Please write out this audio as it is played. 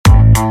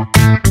Hey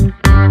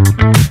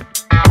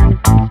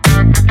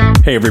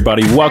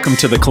everybody, welcome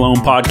to the Cologne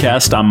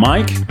Podcast. I'm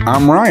Mike.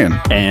 I'm Ryan.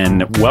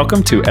 And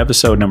welcome to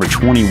episode number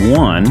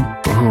 21.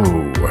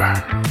 Ooh.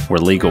 We're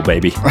legal,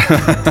 baby.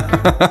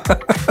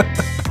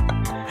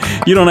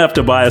 You don't have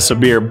to buy us a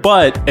beer,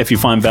 but if you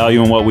find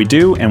value in what we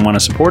do and want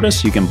to support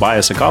us, you can buy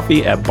us a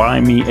coffee at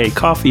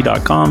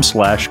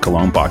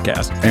buymeacoffee.com/Cologne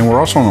Podcast. And we're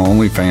also on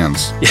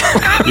OnlyFans.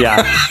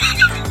 Yeah.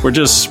 We're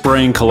just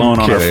spraying cologne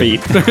on our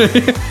feet.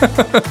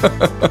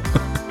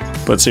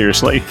 But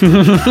seriously,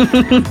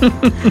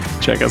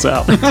 check us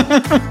out.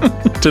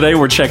 Today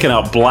we're checking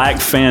out Black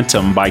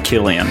Phantom by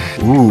Kilian.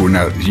 Ooh,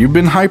 now you've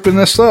been hyping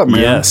this up, man.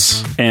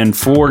 Yes, and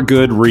for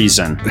good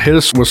reason. Hit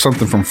us with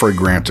something from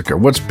Fragrantica.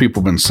 What's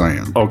people been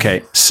saying?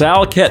 Okay,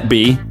 Sal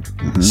Ketby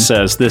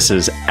says this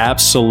is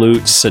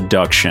absolute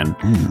seduction.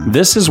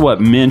 This is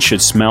what men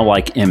should smell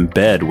like in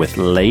bed with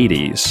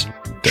ladies.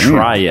 Damn.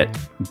 Try it.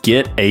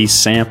 Get a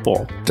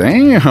sample.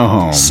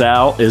 Damn.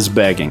 Sal is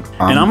begging.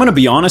 And I'm going to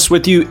be honest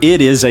with you,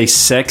 it is a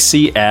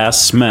sexy ass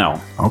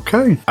smell.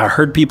 Okay. I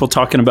heard people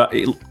talking about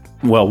it.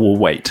 Well, we'll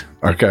wait.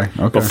 Okay.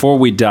 Before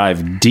we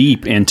dive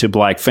deep into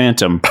Black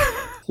Phantom,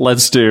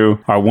 let's do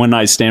our one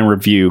night stand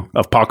review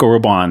of Paco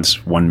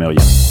Rabanne's 1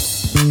 Million.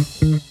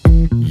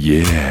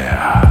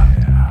 Yeah.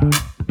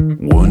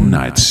 One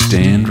night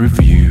stand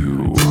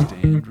review.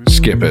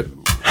 Skip it.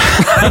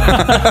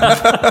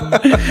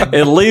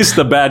 At least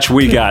the batch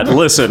we got.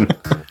 Listen,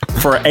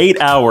 for 8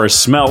 hours,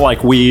 smelled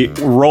like we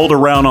rolled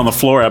around on the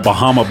floor at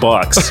Bahama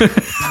Bucks.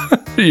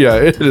 Yeah,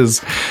 it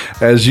is.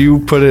 As you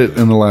put it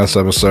in the last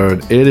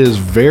episode, it is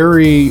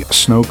very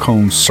snow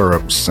cone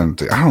syrup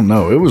scented. I don't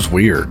know. It was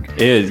weird.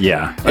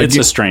 It's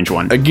a strange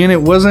one. Again,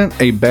 it wasn't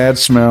a bad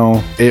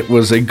smell. It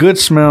was a good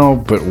smell,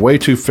 but way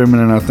too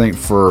feminine, I think,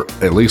 for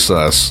at least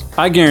us.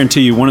 I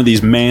guarantee you one of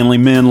these manly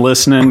men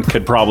listening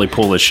could probably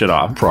pull this shit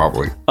off.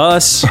 Probably.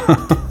 Us,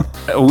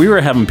 we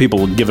were having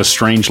people give us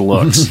strange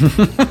looks.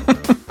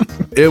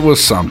 It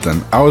was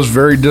something. I was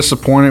very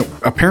disappointed.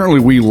 Apparently,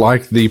 we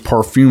liked the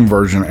perfume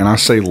version, and I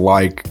say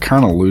like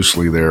kind of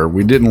loosely there.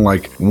 We didn't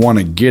want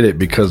to get it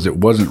because it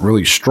wasn't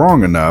really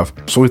strong enough.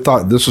 So we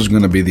thought this was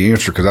going to be the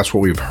answer because that's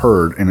what we've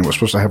heard, and it was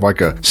supposed to have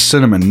like a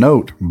cinnamon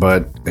note,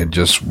 but it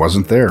just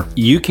wasn't there.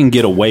 You can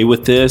get away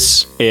with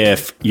this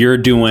if you're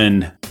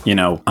doing,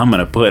 I'm going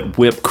to put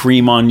whipped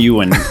cream on you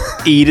and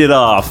eat it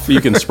off.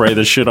 You can spray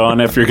the shit on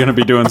if you're going to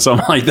be doing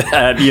something like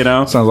that,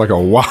 Sounds like a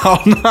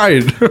wild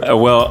night.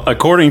 Well,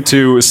 according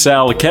to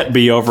Sal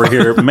Ketby over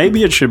here,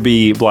 maybe it should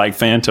be Black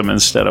Phantom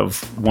instead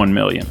of 1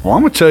 Million. Well,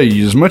 I'm going to tell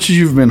you, as much as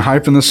you've been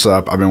hyping this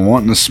up, I've been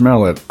wanting to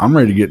smell it. I'm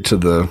ready to get to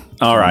the...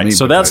 All right,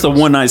 so that's the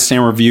one night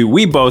stand review.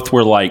 We both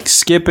were like,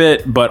 skip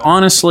it. But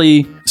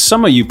honestly,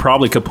 some of you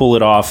probably could pull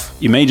it off.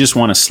 You may just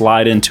want to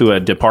slide into a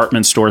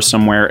department store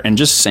somewhere and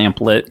just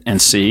sample it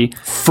and see.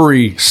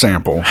 Free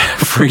sample.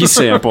 Free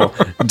sample.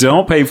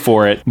 Don't pay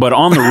for it. But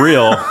on the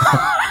real,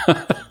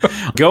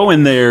 go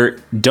in there.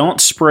 Don't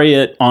spray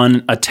it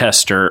on a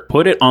tester.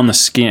 Put it on the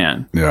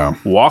skin. Yeah.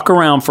 Walk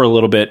around for a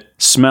little bit.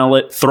 Smell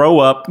it. Throw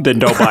up. Then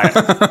don't buy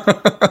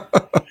it.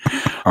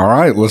 All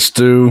right, let's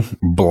do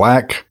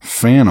Black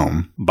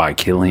Phantom by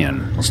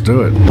Kilian. Let's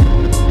do it.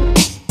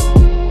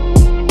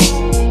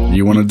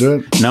 You want to do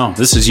it? No,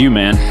 this is you,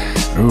 man.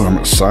 Ooh, I'm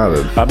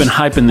excited. I've been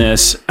hyping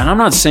this, and I'm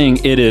not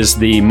saying it is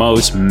the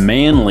most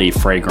manly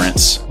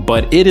fragrance,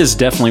 but it is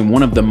definitely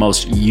one of the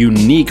most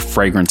unique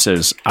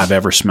fragrances I've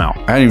ever smelled.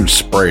 I hadn't even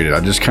sprayed it.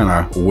 I just kind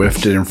of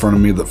whiffed it in front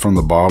of me from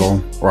the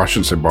bottle, or I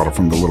shouldn't say bottle,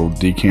 from the little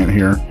decant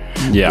here.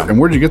 Yeah. And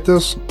where'd you get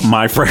this?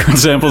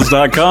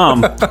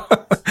 MyFragranceSamples.com.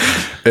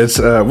 It's,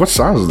 what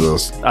size is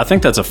this? I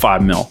think that's a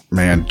 5 mil.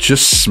 Man,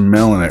 just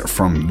smelling it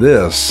from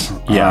this.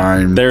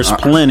 Yeah, there's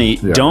plenty.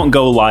 Yeah. Don't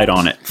go light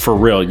on it. For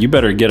real. You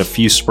better get a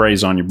few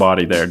sprays on your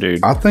body there,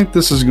 dude. I think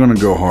this is going to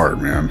go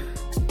hard, man.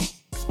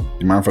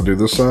 You mind if I do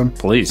this side?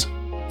 Please.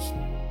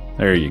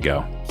 There you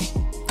go.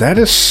 That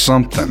is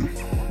something.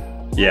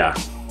 Yeah.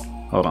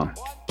 Hold on.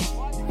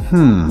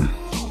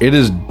 It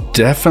is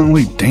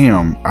definitely,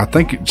 damn. I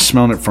think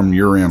smelling it from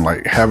your end,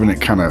 like having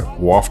it kind of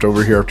waft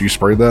over here after you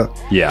sprayed that.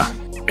 Yeah.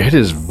 It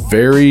is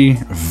very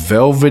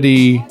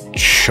velvety,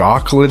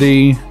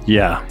 chocolatey.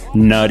 Yeah.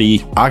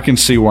 Nutty. I can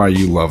see why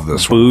you love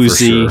this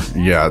boozy. one for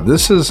sure. Yeah,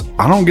 this is,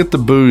 I don't get the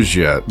booze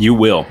yet. You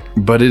will.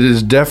 But it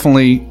is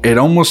definitely, it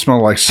almost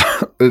smells like,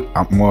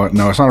 well,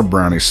 no, it's not a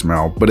brownie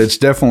smell, but it's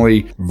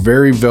definitely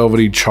very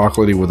velvety,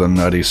 chocolatey with a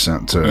nutty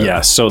scent to it. Yeah,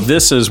 so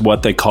this is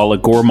what they call a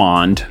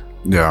gourmand.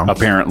 Yeah.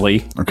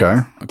 Apparently. Okay.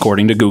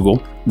 According to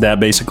Google.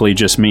 That basically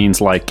just means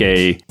like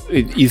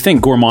you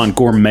think gourmand,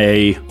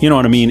 gourmet, you know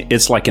what I mean?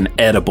 It's like an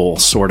edible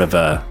sort of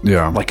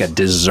like a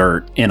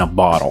dessert in a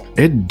bottle.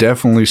 It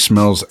definitely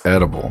smells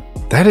edible.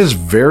 That is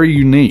very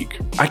unique.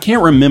 I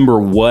can't remember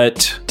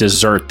what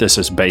dessert this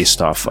is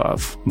based off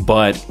of,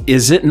 but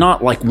is it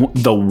not like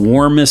the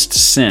warmest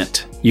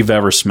scent you've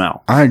ever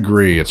smelled? I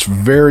agree. It's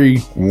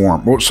very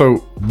warm. Well,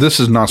 so this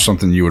is not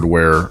something you would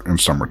wear in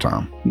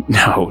summertime.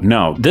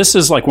 No. This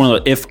is like one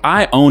of the, if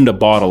I owned a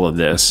bottle of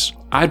this,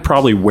 I'd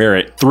probably wear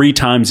it 3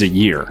 times a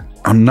year.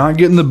 I'm not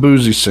getting the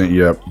boozy scent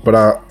yet, but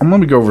I'm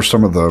going to go over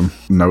some of the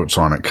notes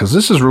on it because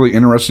this is really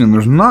interesting. And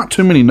there's not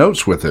too many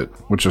notes with it,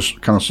 which is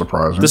kind of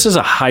surprising. This is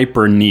a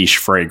hyper niche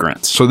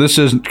fragrance. So this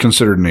isn't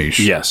considered niche?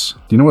 Yes.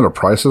 Do you know what the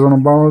price is on a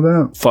bottle of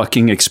that?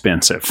 Fucking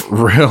expensive.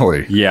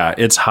 Really? Yeah,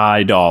 it's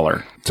high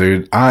dollar.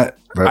 Dude,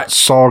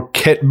 Saw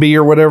Ketby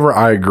or whatever,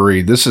 I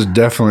agree. This is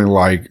definitely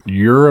like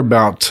you're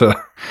about to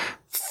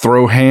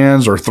throw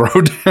hands or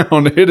throw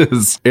down. It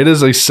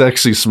is a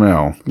sexy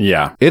smell.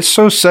 Yeah. It's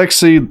so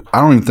sexy, I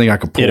don't even think I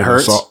could pull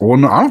this off. Well,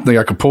 no, I don't think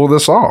I could pull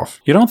this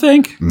off. You don't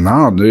think?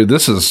 No, dude,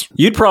 this is...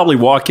 You'd probably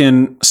walk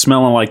in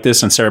smelling like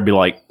this and Sarah would be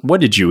like, what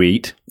did you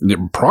eat? Yeah,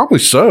 probably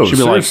so, She'd be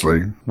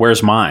seriously. like,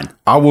 where's mine?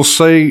 I will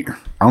say,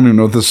 I don't even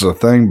know if this is a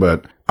thing,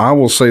 but I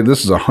will say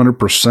this is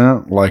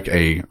 100% like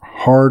a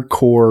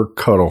hardcore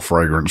cuddle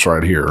fragrance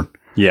right here.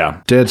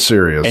 Yeah. Dead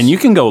serious. And you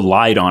can go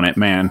light on it,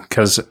 man,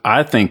 because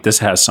I think this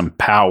has some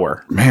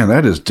power. Man,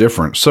 that is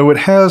different. So it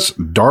has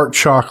dark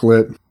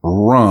chocolate,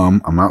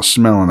 rum, I'm not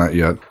smelling that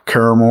yet,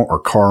 caramel,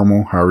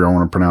 however you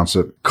want to pronounce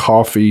it,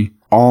 coffee,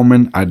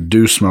 almond, I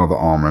do smell the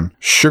almond,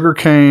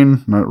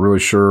 sugarcane, not really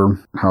sure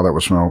how that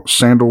would smell,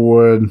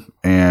 sandalwood,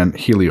 and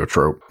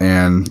heliotrope.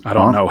 And I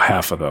don't know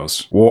half of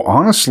those. Well,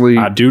 honestly,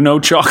 I do know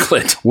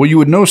chocolate. Well, you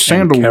would know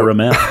sandalwood.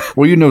 Caramel.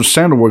 Well, you know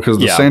sandalwood because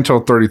of the Santal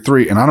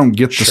 33, and I don't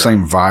get the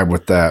same vibe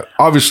with that.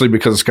 Obviously,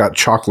 because it's got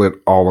chocolate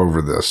all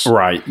over this.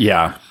 Right,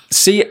 yeah.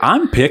 See,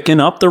 I'm picking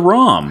up the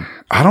rum.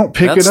 I don't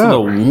pick That's it up.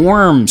 the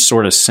warm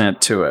sort of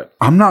scent to it.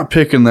 I'm not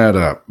picking that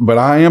up, but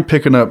I am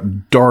picking up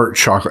dark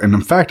chocolate. And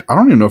in fact, I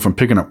don't even know if I'm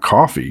picking up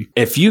coffee.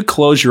 If you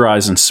close your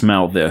eyes and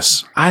smell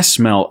this, I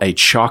smell a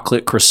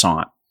chocolate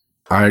croissant.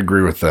 I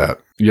agree with that.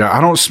 Yeah,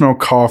 I don't smell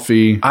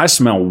coffee. I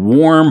smell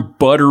warm,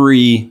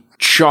 buttery,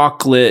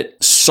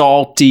 chocolate,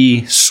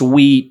 salty,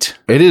 sweet.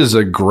 It is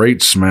a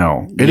great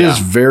smell. It is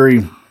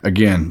very...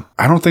 Again,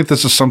 I don't think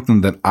this is something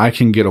that I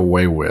can get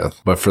away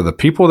with, but for the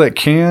people that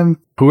can,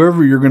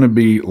 whoever you're going to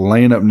be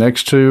laying up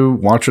next to,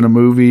 watching a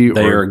movie,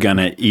 they are going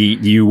to eat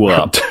you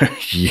up.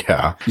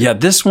 Yeah. Yeah,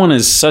 this one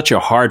is such a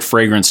hard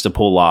fragrance to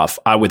pull off,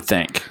 I would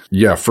think.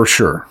 Yeah, for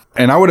sure.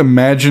 And I would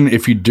imagine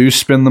if you do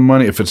spend the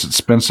money, if it's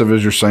expensive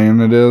as you're saying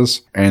it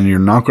is, and you're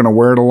not going to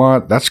wear it a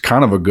lot, that's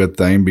kind of a good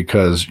thing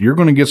because you're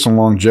going to get some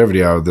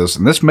longevity out of this.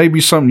 And this may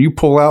be something you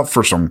pull out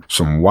for some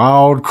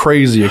wild,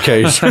 crazy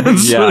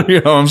occasions. Yeah.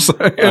 You know what I'm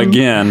saying?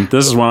 Again,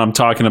 this is what I'm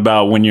talking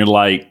about when you're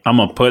like, I'm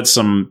going to put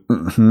some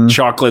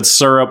chocolate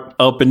syrup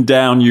up and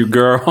down you,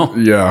 girl.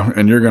 Yeah.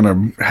 And you're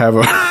going to have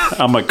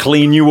I'm going to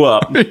clean you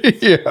up.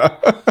 Yeah.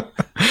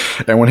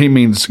 And when he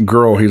means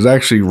girl, he's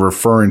actually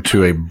referring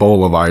to a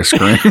bowl of ice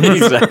cream.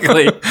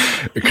 Exactly.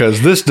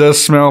 Because this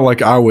does smell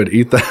like I would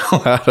eat the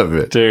hell out of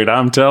it. Dude,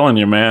 I'm telling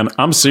you, man.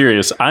 I'm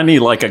serious. I need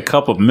like a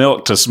cup of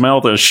milk to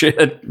smell this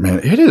shit. Man,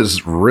 it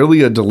is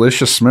really a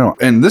delicious smell.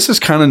 And this is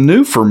kind of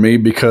new for me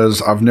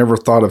because I've never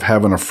thought of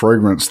having a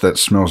fragrance that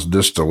smells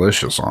this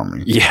delicious on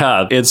me.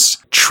 Yeah, it's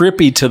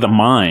trippy to the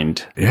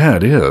mind. Yeah,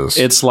 it is.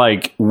 It's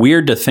like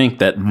weird to think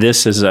that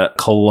this is a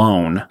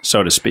cologne,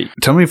 so to speak.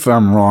 Tell me if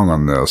I'm wrong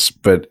on this,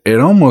 but it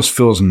almost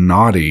feels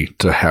naughty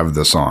to have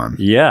this on.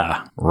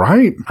 Yeah.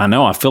 Right? I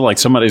know. I feel like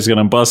somebody's going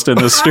to bust in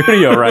the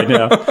studio right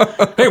now.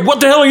 Hey,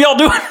 what the hell are y'all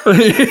doing?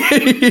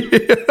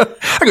 Yeah.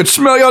 I could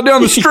smell y'all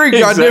down the street,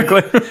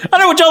 Exactly. I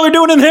know what y'all are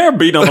doing in there,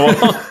 beating on the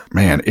wall.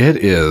 Man, it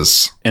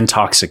is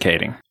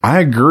intoxicating. I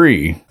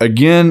agree.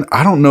 Again,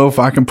 I don't know if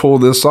I can pull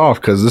this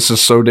off because this is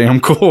so damn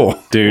cool.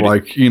 Dude.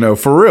 Like, you know,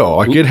 for real.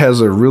 Like, it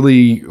has a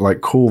really, like,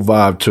 cool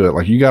vibe to it.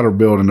 Like, you got to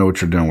be able to know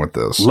what you're doing with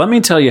this. Let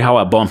me tell you how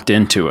I bumped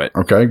into it.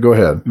 Okay, go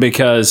ahead.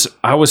 Because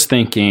I was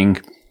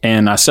thinking,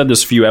 and I said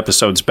this a few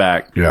episodes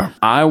back,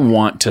 I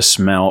want to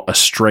smell a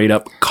straight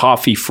up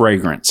coffee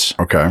fragrance.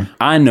 Okay.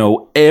 I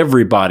know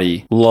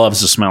everybody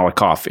loves the smell of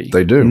coffee.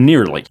 They do.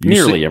 Nearly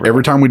everybody.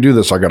 Every time we do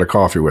this, I got a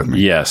coffee with me.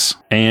 Yes.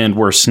 And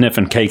we're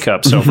sniffing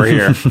K-cups over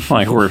here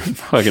like we're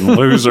fucking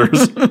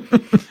losers.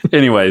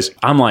 Anyways,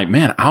 I'm like,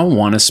 man, I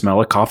want to smell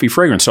a coffee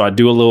fragrance. So I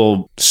do a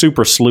little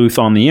super sleuth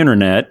on the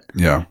internet.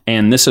 Yeah.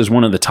 And this is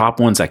one of the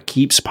top ones that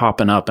keeps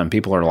popping up. And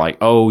people are like,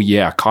 oh,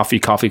 yeah, coffee,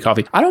 coffee,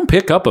 coffee. I don't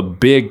pick up a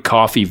big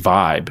coffee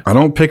vibe. I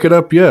don't pick it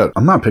up yet.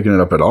 I'm not picking it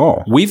up at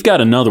all. We've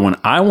got another one.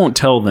 I won't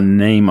tell the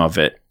name of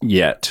it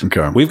yet.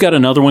 Okay. We've got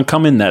another one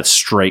coming that's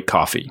straight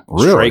coffee.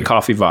 Really? Straight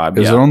coffee vibe.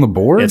 Is it on the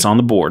board? It's on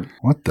the board.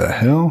 What the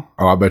hell?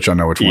 Oh, I bet you I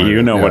know which one.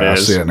 You know what it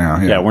is. I see it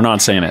now. Yeah, we're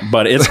not saying it,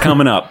 but it's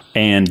coming up,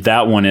 and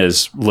that one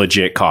is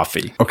legit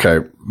coffee. Okay,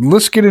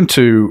 let's get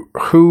into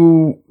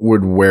who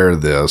would wear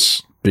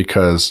this,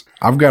 because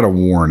I've got a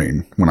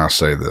warning when I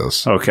say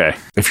this. Okay.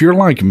 If you're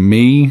like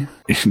me,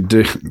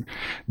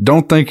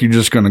 don't think you're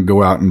just going to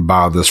go out and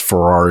buy this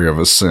Ferrari of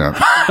a scent.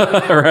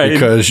 Right.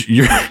 Because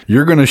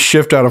you're going to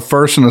shift out a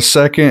first and a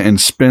second and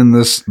spin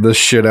this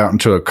shit out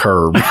into a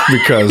curb.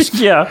 Because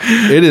yeah,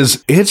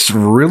 it's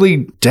really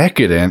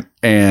decadent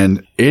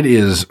and it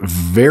is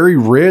very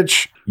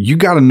rich. you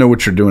got to know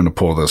what you're doing to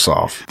pull this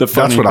off. That's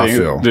what I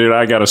feel. Dude,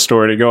 I got a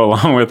story to go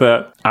along with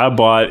that. I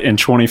bought in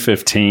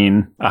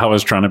 2015, I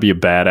was trying to be a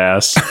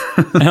badass,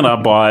 and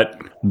I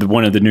bought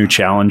one of the new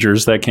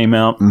Challengers that came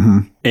out,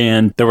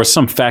 and there was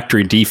some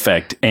factory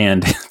defect,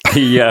 and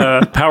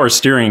the power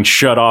steering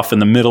shut off in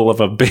the middle of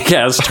a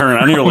big-ass turn.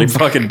 I nearly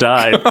fucking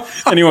died.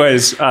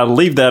 Anyways, I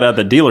leave that at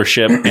the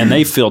dealership, and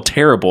they feel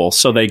terrible,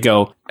 so they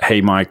go,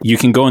 hey, Mike, you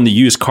can go in the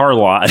used car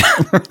lot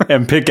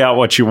and pick out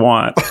what you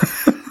want.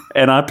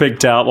 And I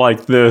picked out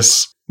like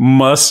this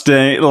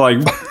Mustang, like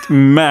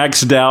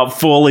maxed out,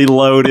 fully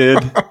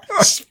loaded,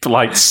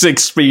 like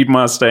 6-speed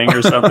Mustang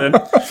or something.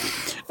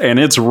 And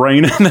it's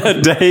raining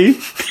that day.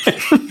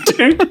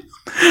 Dude,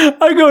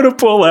 I go to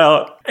pull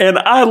out and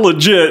I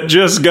legit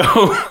just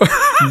go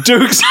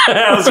Dukes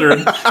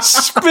Hazzard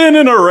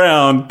spinning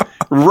around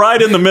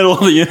right in the middle of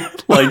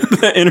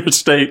the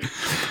interstate.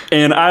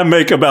 And I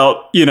make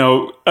about,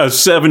 a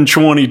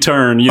 720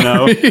 turn,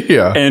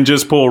 yeah, and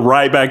just pull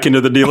right back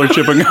into the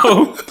dealership and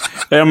go,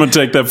 hey, I'm going to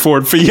take that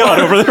Ford Fiat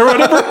over there,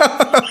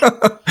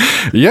 whatever.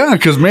 Yeah,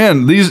 because,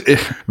 man, these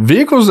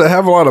vehicles that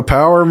have a lot of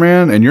power,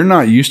 man, and you're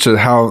not used to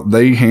how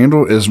they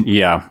handle it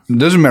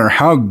doesn't matter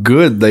how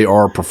good they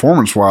are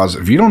performance-wise.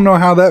 If you don't know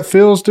how that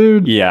feels,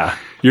 dude. Yeah.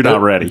 You're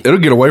not ready. It'll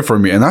get away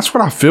from you. And that's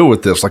what I feel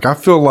with this. Like, I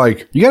feel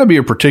like you got to be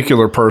a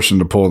particular person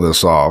to pull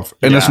this off.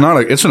 And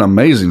it's an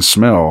amazing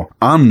smell.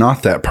 I'm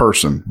not that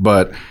person.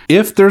 But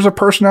if there's a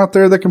person out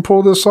there that can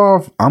pull this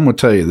off, I'm going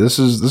to tell you, this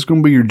is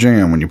going to be your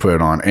jam when you put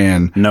it on.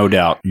 And no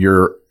doubt.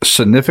 Your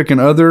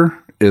significant other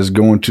is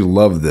going to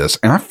love this.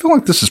 And I feel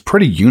like this is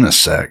pretty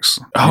unisex.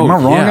 Am I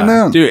wrong in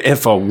that? Dude,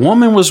 if a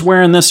woman was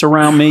wearing this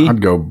around me,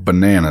 I'd go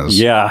bananas.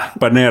 Yeah,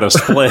 banana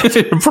split.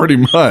 Pretty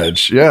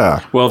much,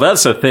 yeah. Well,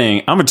 that's the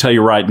thing. I'm going to tell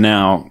you right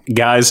now,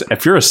 guys,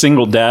 if you're a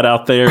single dad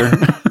out there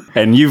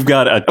and you've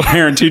got a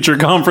parent-teacher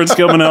conference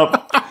coming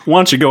up, why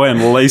don't you go ahead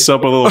and lace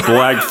up a little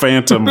Black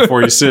Phantom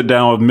before you sit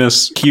down with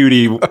Miss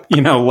Cutie,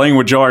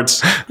 language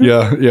arts.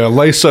 Yeah,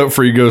 lace up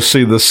before you go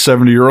see the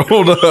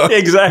 70-year-old.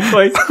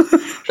 Exactly.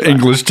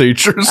 English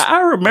teachers. I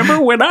remember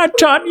when I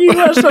taught you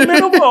as a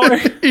little boy.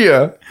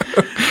 Yeah.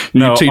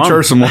 You teach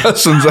her some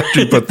lessons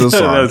after you put this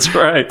on. That's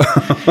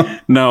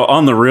right. No,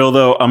 on the real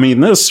though, I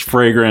mean, this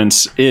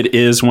fragrance, it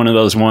is one of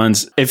those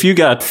ones. If you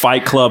got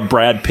Fight Club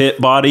Brad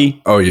Pitt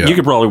body, you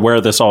could probably wear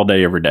this all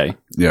day, every day.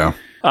 Yeah.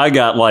 I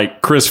got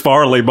like Chris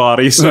Farley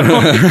body, so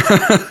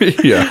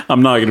yeah,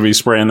 I'm not going to be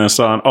spraying this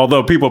on.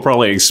 Although people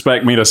probably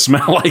expect me to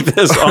smell like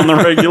this on the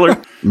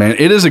regular. Man,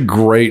 it is a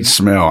great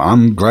smell.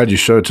 I'm glad you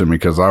showed it to me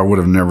because I would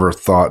have never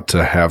thought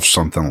to have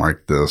something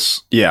like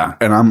this. Yeah.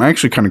 And I'm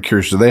actually kind of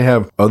curious, do they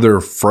have other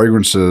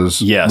fragrances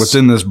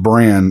within this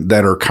brand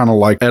that are kind of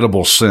like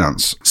edible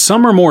scents?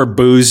 Some are more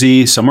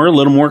boozy. Some are a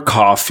little more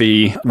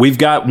coffee. We've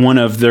got one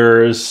of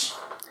theirs.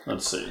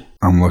 Let's see.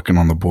 I'm looking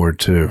on the board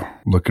too,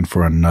 looking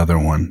for another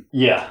one.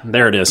 Yeah,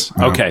 there it is.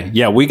 Okay.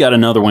 Yeah, we got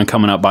another one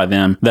coming up by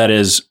them that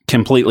is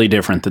completely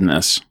different than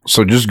this.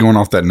 So just going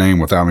off that name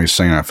without me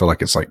saying, I feel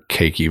like it's like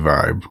cakey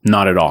vibe.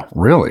 Not at all.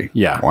 Really?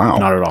 Yeah. Wow.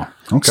 Not at all.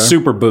 Okay.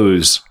 Super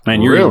booze.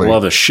 Man, you're going to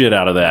love the shit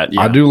out of that.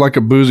 Yeah. I do like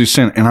a boozy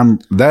scent,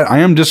 and I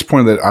am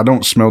disappointed that I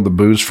don't smell the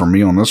booze for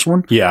me on this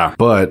one. Yeah.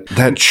 But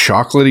that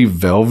chocolatey,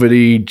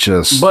 velvety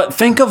But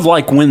think of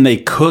like when they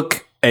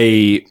cook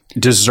a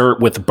dessert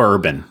with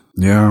bourbon.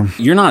 Yeah.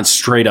 You're not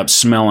straight up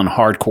smelling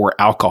hardcore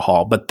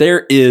alcohol, but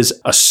there is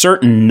a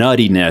certain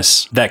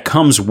nuttiness that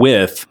comes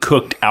with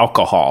cooked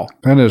alcohol.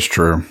 That is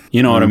true.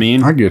 You know what I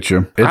mean? I get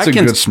you. It's a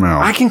good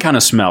smell. I can kind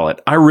of smell it.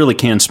 I really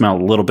can smell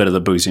a little bit of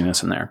the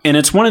booziness in there. And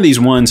it's one of these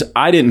ones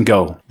I didn't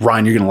go,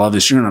 Ryan, you're going to love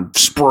this. You're going to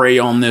spray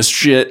on this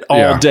shit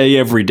all day,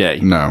 every day.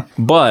 No.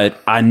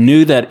 But I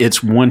knew that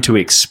it's one to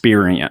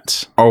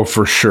experience. Oh,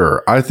 for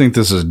sure. I think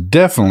this is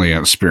definitely an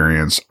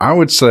experience. I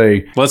would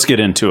say... Let's get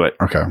into it.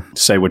 Okay.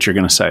 Say what you're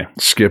going to say.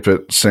 Skip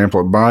it,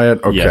 sample it, buy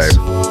it. Okay. Yes.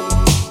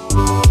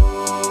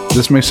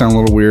 This may sound a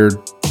little weird,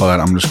 but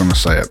I'm just going to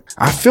say it.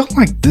 I feel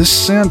like this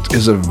scent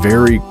is a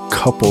very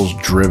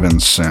couples-driven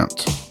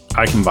scent.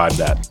 I can vibe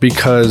that.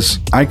 Because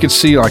I could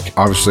see, like,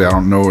 obviously, I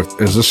don't know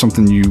is this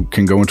something you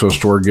can go into a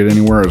store and get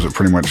anywhere, or is it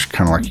pretty much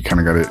kind of like you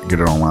kind of got to get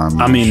it online?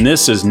 I mean,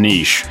 this is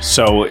niche.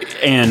 So,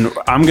 and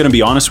I'm going to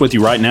be honest with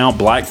you right now,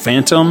 Black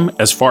Phantom,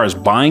 as far as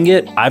buying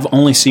it, I've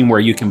only seen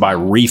where you can buy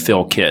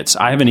refill kits.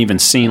 I haven't even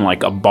seen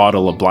like a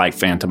bottle of Black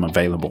Phantom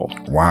available.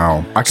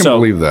 Wow. I can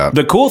believe that.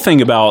 The cool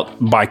thing about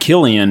by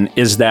Kilian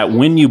is that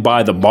when you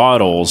buy the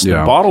bottles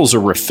are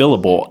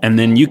refillable, and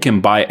then you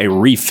can buy a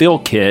refill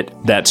kit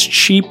that's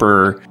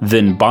cheaper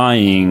than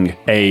buying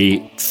a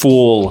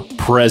full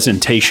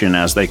presentation,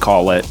 as they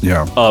call it,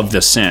 of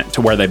the scent, to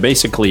where they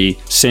basically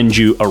send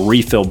you a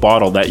refill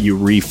bottle that you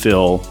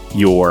refill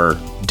your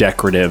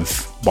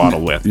decorative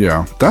bottle with.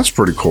 Yeah, that's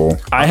pretty cool.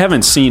 I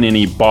haven't seen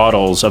any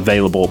bottles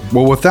available.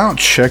 Well, without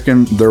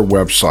checking their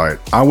website,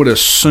 I would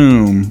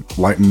assume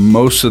like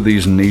most of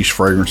these niche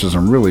fragrances,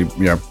 and really,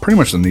 yeah, pretty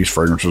much the niche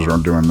fragrances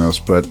aren't doing this,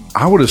 but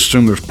I would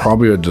assume there's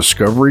probably a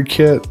discovery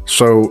kit.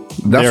 So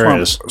that's There why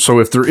is. So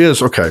if there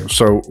is, okay,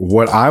 so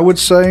what I would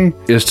say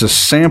is to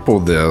sample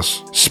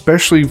this,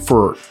 especially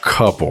for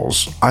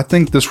couples. I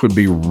think this would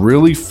be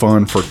really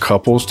fun for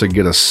couples to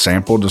get a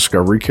sample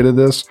discovery kit of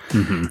this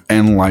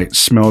and like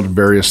smell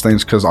various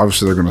things, because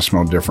obviously they're going to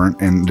smell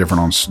different and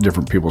different on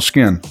different people's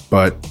skin.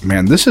 But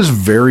man, this is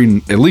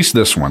very, at least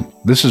this one,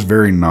 this is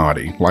very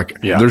naughty. Like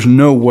there's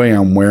no way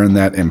I'm wearing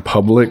that in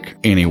public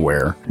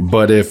anywhere.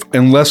 But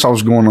unless I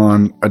was going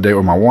on a date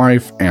with my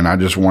wife and I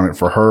just want it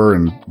for her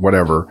and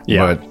whatever.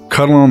 Yeah. But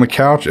cuddling on the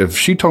couch, if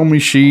she told me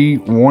she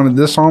wanted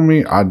this on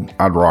me,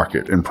 I'd rock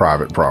it in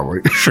private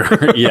probably.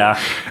 Sure.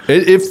 Yeah.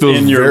 It feels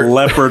in your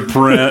leopard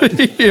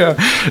print. Yeah.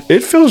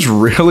 It feels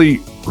really,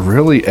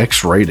 really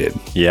X-rated.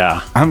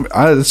 Yeah.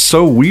 It's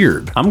so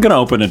weird. I'm going to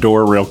open a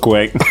door real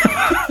quick.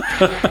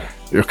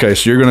 Okay,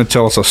 so you're going to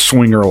tell us a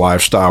swinger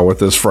lifestyle with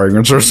this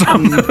fragrance or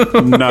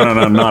something?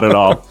 No, not at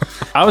all.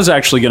 I was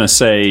actually going to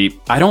say,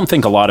 I don't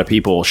think a lot of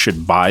people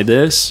should buy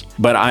this,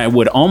 but I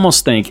would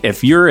almost think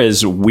if you're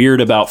as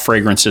weird about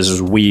fragrances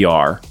as we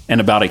are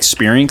and about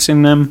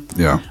experiencing them,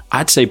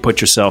 I'd say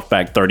put yourself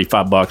back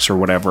 $35 or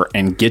whatever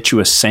and get you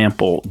a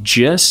sample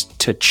just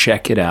to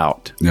check it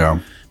out. Yeah.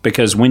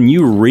 Because when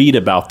you read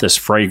about this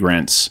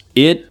fragrance,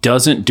 it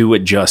doesn't do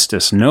it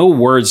justice. No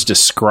words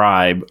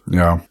describe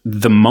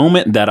the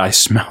moment that I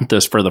smelled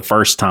this for the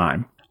first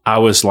time. I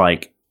was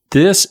like,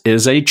 this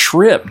is a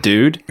trip,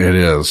 dude. It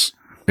is.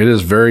 It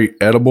is very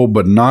edible,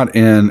 but not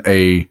in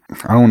I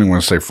don't even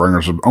want to say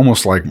fragrance, but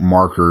almost like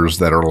markers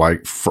that are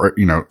like,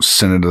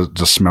 scented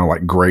to smell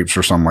like grapes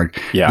or something like.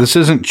 Yeah. This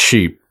isn't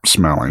cheap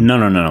smelling. No.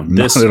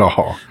 Not at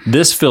all.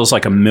 This feels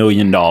like $1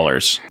 million.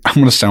 I'm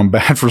going to sound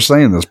bad for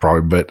saying this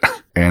probably,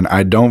 and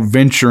I don't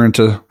venture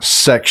into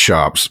sex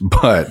shops,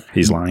 but.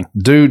 He's lying.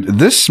 Dude,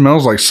 this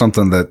smells like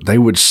something that they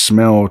would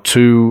smell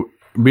to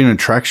be an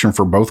attraction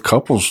for both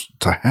couples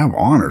to have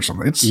on or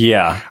something.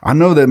 I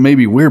know that may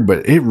be weird,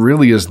 but it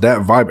really is that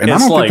vibe. And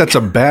It's I don't like think that's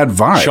a bad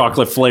vibe.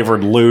 Chocolate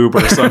flavored lube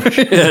or some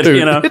shit,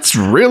 Dude, it's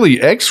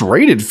really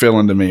X-rated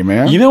feeling to me,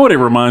 man. You know what it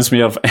reminds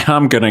me of?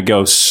 I'm going to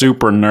go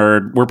super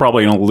nerd. We're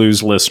probably going to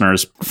lose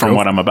listeners from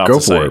what I'm about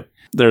to say. It.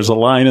 There's a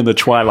line in the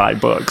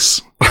Twilight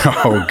books.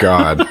 Oh,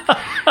 God.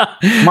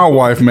 My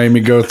wife made me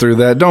go through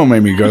that. Don't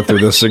make me go through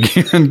this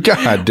again.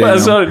 God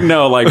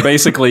damn.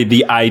 Basically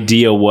the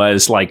idea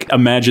was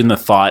imagine the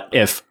thought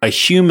if a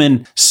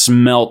human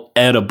smelt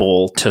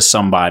edible to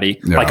somebody,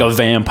 like a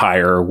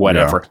vampire or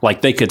whatever,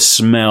 they could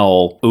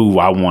smell, ooh,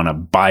 I want to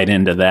bite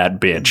into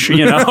that bitch,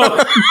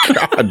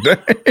 God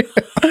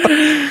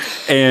damn.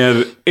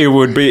 And it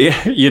would be,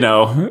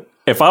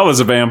 if I was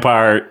a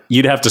vampire,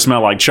 you'd have to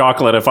smell like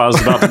chocolate if I was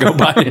about to go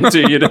bite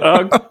into you,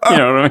 dog. You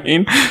know what I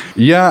mean?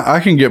 Yeah, I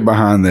can get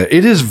behind that.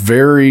 It is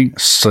very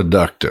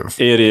seductive.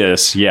 It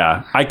is,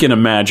 yeah. I can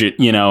imagine,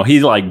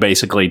 he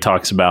basically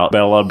talks about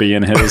Bella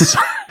being his...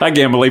 I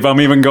can't believe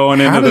I'm even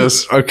going into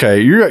this.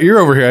 Okay, you're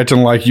over here acting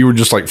like you were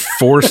just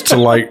forced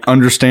to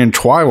understand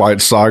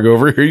Twilight Saga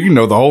over here. You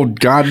know the whole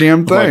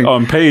goddamn thing.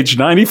 On page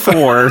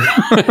 94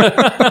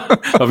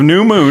 of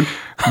New Moon.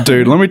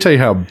 Dude, let me tell you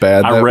how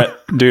bad I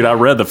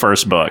read the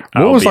first book.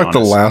 What was the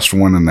last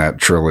one in that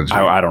trilogy?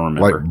 I don't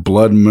remember.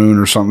 Blood Moon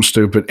or something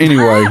stupid.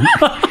 Anyway,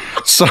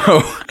 so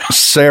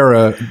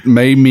Sarah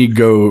made me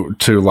go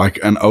to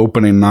an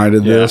opening night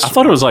of this. I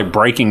thought it was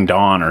Breaking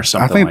Dawn or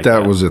something. I think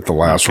that was it, the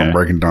last one,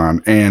 Breaking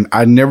Dawn. And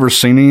I'd never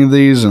seen any of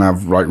these, and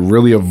I've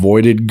really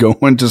avoided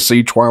going to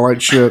see Twilight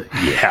shit.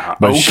 Yeah.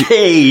 But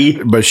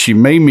she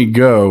made me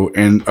go,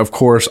 and of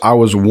course I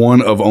was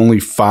one of only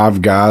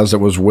 5 guys that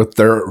was with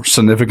their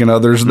significant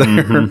others there,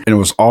 and it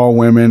was all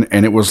women,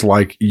 and it was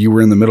like you were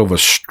in the middle of a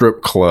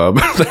strip club.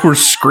 They were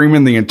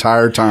screaming the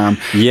entire time.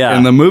 Yeah.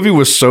 And the movie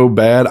was so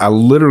bad, I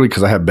literally,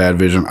 because I had bad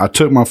vision, I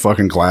took my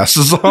fucking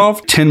glasses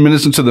off 10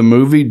 minutes into the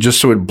movie just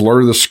so it'd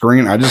blur the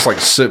screen. I just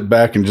sit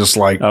back and just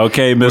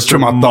okay, Mr.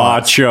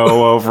 Macho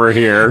over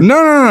here.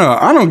 No.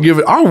 I don't give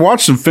it. I'll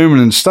watch some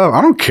feminine stuff. I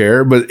don't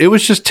care, but it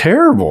was just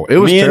terrible. It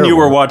was Me terrible. and you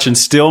were watching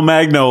Still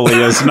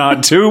Magnolias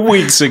not 2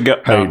 weeks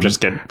ago. Hey, I'm just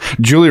kidding.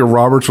 Julia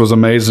Roberts was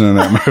amazing in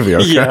that movie.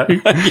 Okay. Yeah,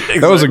 exactly.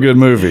 That was a good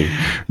movie,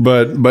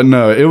 but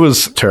no, it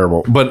was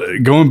terrible.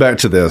 But going back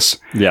to this,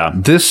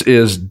 this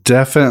is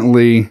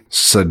definitely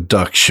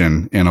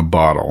seduction in a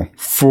bottle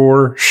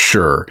for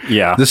sure.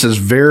 Yeah, this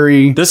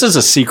is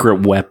a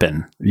secret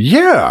weapon.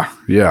 Yeah.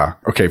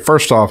 Okay,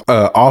 first off,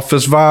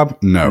 office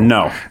vibe,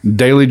 no.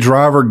 Daily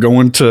driver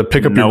going to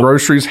pick up your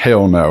groceries,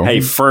 hell no.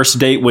 Hey, first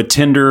date with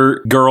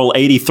Tinder girl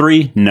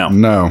 83,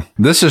 no.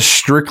 This is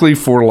strictly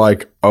for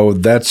oh,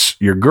 that's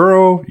your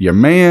girl, your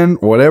man,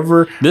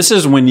 whatever. This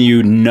is when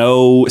you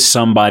know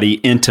somebody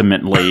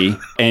intimately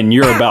and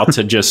you're about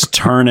to just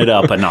turn it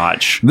up a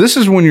notch. This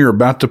is when you're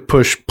about to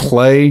push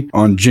play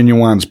on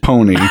Genuine's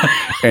Pony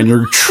and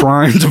you're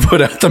trying to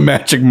put out the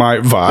Magic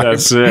Mite vibe.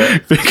 That's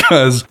it.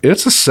 Because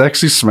it's a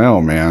sexy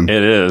smell, man.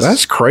 It is.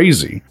 That's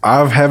crazy.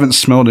 I haven't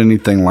smelled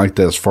anything like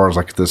that as far as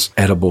like this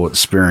edible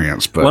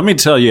experience. But let me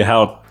tell you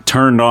how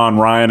turned on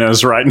Ryan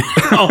is right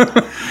now.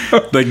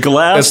 The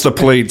glass. It's the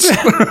pleats.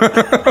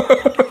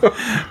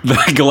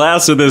 The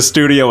glass of this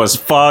studio is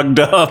fogged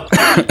up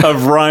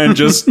of Ryan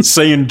just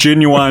saying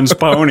Genuine's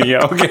pony,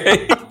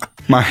 okay?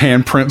 My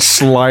handprint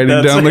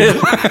sliding down the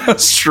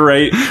glass.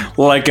 Straight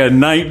like a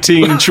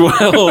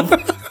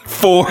 1912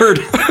 Ford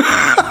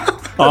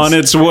on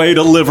its way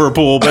to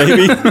Liverpool,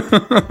 baby.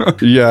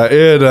 Yeah,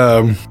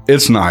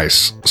 it's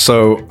nice.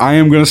 So I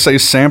am going to say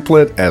sample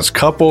it as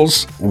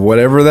couples,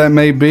 whatever that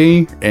may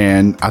be.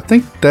 And I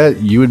think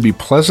that you would be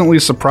pleasantly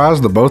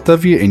surprised, the both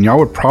of you, and y'all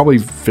would probably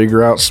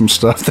figure out some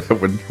stuff that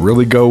would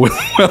really go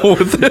well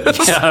with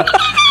this. Yeah,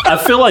 I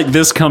feel like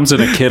this comes in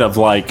a kit of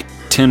like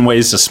 10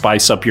 ways to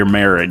spice up your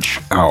marriage.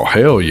 Oh,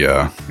 hell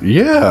yeah.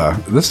 Yeah,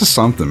 this is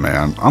something,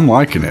 man. I'm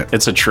liking it.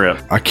 It's a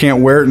trip. I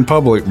can't wear it in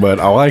public,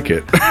 but I like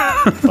it.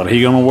 But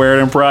he gonna wear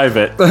it in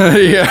private.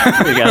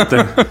 Yeah. We got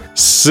the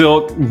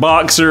silk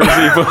boxers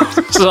he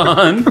puts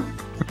on.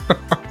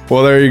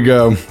 Well, there you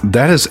go.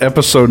 That is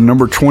episode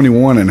number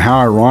 21, and how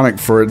ironic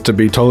for it to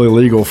be totally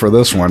legal for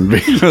this one,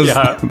 because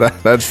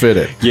that fit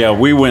it. Yeah,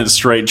 we went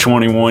straight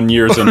 21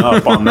 years and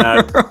up on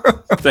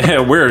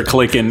that. We're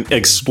clicking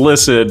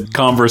explicit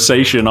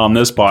conversation on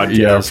this podcast.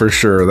 Yeah, for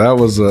sure.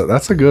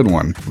 That's a good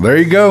one. There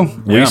you go.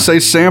 We say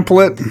sample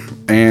it.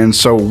 And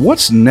so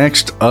what's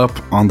next up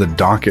on the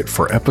docket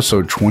for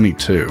episode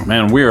 22?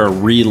 Man, we are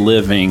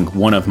reliving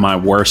one of my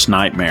worst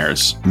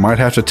nightmares. Might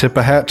have to tip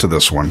a hat to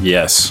this one.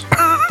 Yes.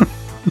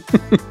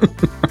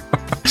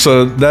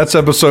 So that's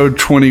episode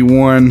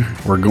 21.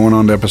 We're going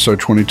on to episode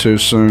 22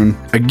 soon.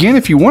 Again,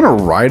 if you want to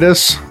write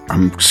us,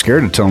 I'm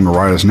scared to tell them to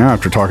write us now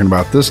after talking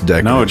about this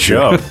deck. No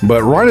joke.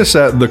 But write us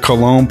at the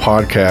Cologne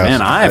Podcast.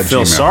 Man, I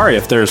feel sorry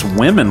if there's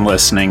women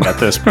listening at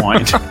this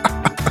point.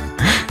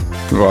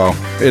 Well,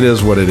 it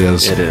is what it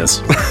is. It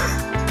is.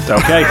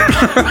 Okay.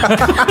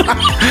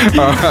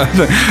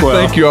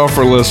 Thank you all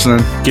for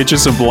listening. Get you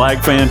some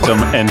Black Phantom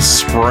and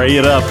spray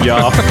it up,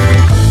 y'all.